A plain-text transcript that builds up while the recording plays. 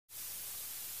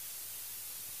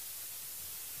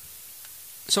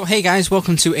So hey guys,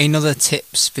 welcome to another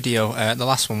tips video. The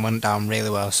last one went down really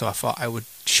well, so I thought I would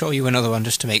show you another one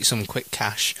just to make some quick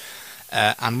cash.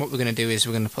 And what we're going to do is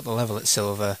we're going to put the level at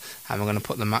silver, and we're going to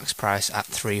put the max price at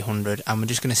 300, and we're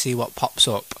just going to see what pops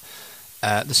up.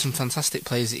 There's some fantastic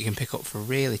plays that you can pick up for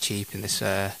really cheap in this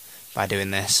by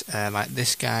doing this. Like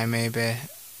this guy maybe.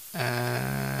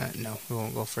 No, we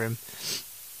won't go for him.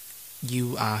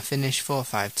 You are finished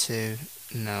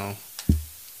 452. No.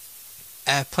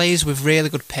 Players with really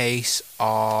good pace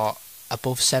or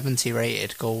above 70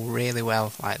 rated go really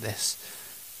well like this.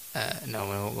 No,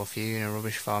 we won't go for you in a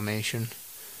rubbish formation.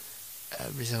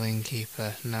 Brazilian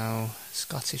keeper, no.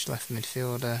 Scottish left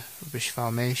midfielder, rubbish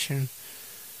formation.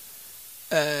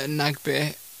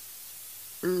 Nagbe,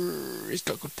 he's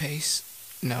got good pace.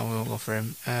 No, we won't go for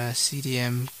him.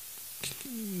 CDM,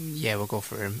 yeah, we'll go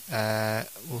for him.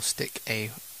 We'll stick a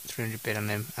 300 bid on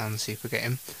him and see if we get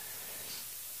him.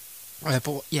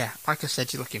 But yeah, like I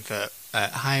said, you're looking for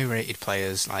high rated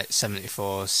players like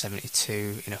 74,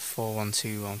 72 in a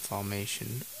 4-1-2-1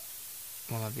 formation.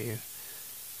 What have you?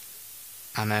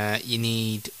 And you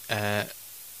need,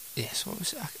 yes, what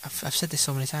was it? I've said this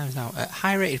so many times now.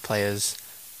 High rated players,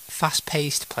 fast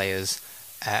paced players,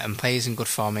 and players in good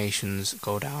formations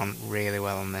go down really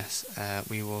well on this.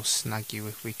 We will snag you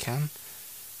if we can.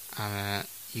 And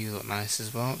you look nice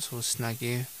as well, so we'll snag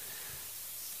you.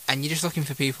 And you're just looking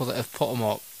for people that have put them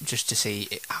up just to see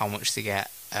how much they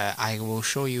get. I will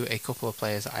show you a couple of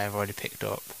players that I have already picked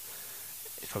up.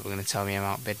 It's probably going to tell me I'm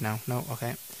outbid now. No,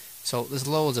 okay. So there's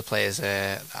loads of players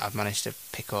that I've managed to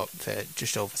pick up for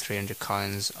just over 300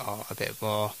 coins or a bit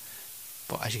more.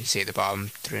 But as you can see at the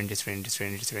bottom, 300, 300,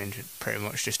 300, 300, pretty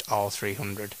much just all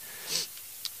 300.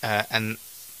 And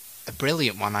a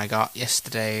brilliant one I got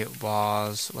yesterday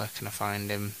was, where can I find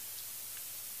him?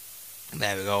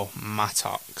 There we go,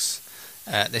 Mattox.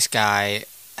 This guy,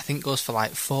 I think goes for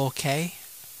like 4k.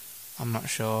 I'm not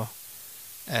sure.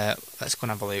 Let's go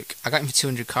and have a look. I got him for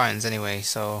 200 coins anyway,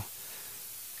 so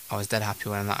I was dead happy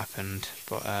when that happened.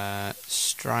 But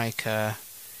striker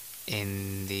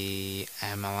in the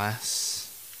MLS,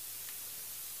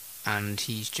 and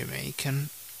he's Jamaican.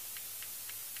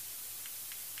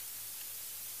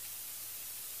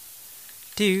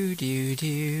 Do.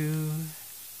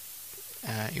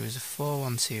 He was a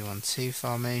 4-1-2-1-2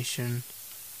 formation,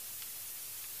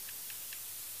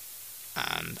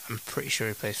 and I'm pretty sure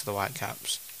he plays for the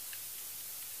Whitecaps.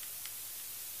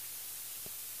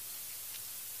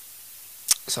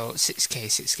 So 6k,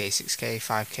 6k, 6k,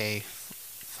 5k,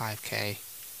 5k.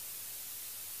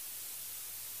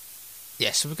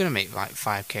 Yeah, so we're going to make like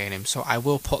 5k in him. So I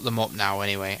will put them up now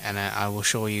anyway, and I will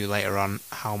show you later on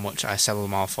how much I sell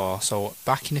them all for. So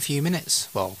back in a few minutes.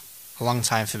 Well, a long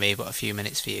time for me, but a few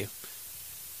minutes for you.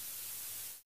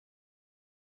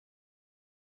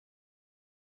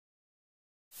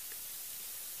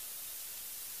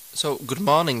 So, good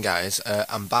morning guys,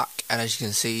 I'm back, and as you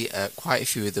can see, quite a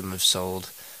few of them have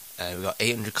sold. We've got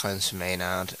 800 coins for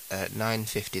Maynard,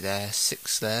 950 there,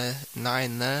 6 there,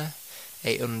 9 there,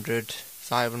 800,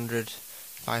 500,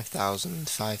 5,000,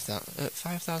 5,000,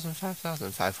 5,000,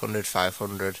 5,000, 500,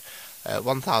 500,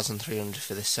 1,300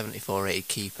 for this 74 rated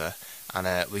keeper, and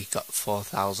we got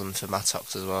 4,000 for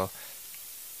Mattox as well.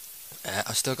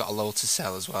 I've still got a load to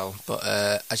sell as well, but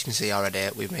as you can see already,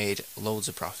 we've made loads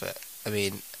of profit. I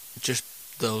mean, just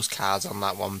those cards on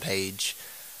that one page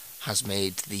has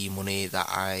made the money that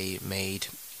I made.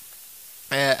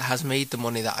 Has made the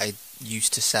money that I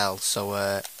used to sell,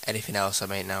 so anything else I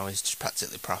make now is just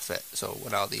practically profit. So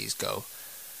when all these go,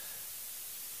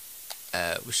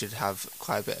 we should have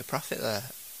quite a bit of profit there.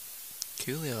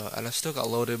 Coolio. And I've still got a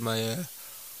load in my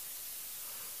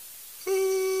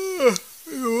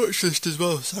watch list as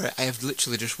well. Sorry, I have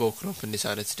literally just woken up and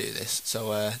decided to do this.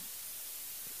 So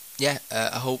yeah,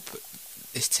 I hope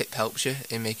this tip helps you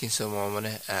in making some more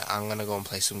money. I'm going to go and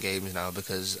play some games now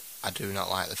because I do not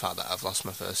like the fact that I've lost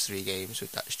my first 3 games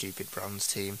with that stupid bronze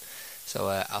team. So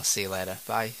I'll see you later.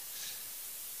 Bye.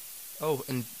 Oh,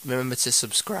 and remember to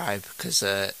subscribe, because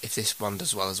if this one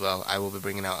does well as well, I will be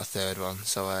bringing out a 3rd one.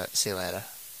 So see you later.